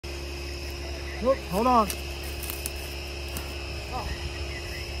Whoop, hold on. Oh.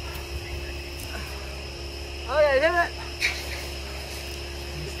 Okay, hit it.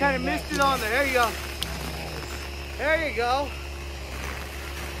 Just kind of missed it on there. There you go. There you go.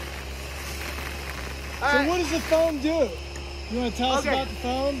 So what does the foam do? You want to tell us about the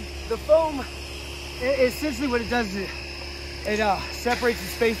foam? The foam, essentially what it does is it separates the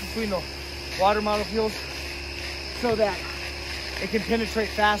space between the water molecules so that it can penetrate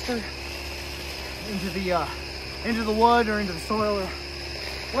faster into the wood or into the soil or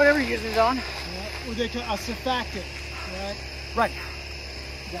whatever you're using it on. Yeah, or they call a surfactant, right? Right.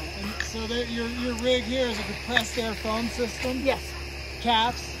 Yeah. And so your rig here is a compressed air foam system? Yes.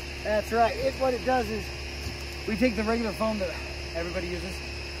 CAFS? That's right. What it does is we take the regular foam that everybody uses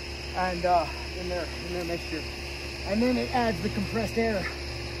and in their mixture, and then it adds the compressed air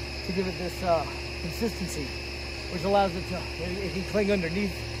to give it this consistency, which allows it can cling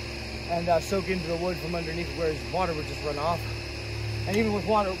underneath and soak into the wood from underneath, whereas water would just run off. And even with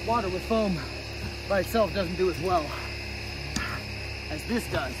water with foam by itself doesn't do as well as this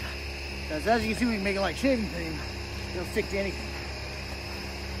does. Because as you can see, we can make it like shaving cream. It'll stick to anything.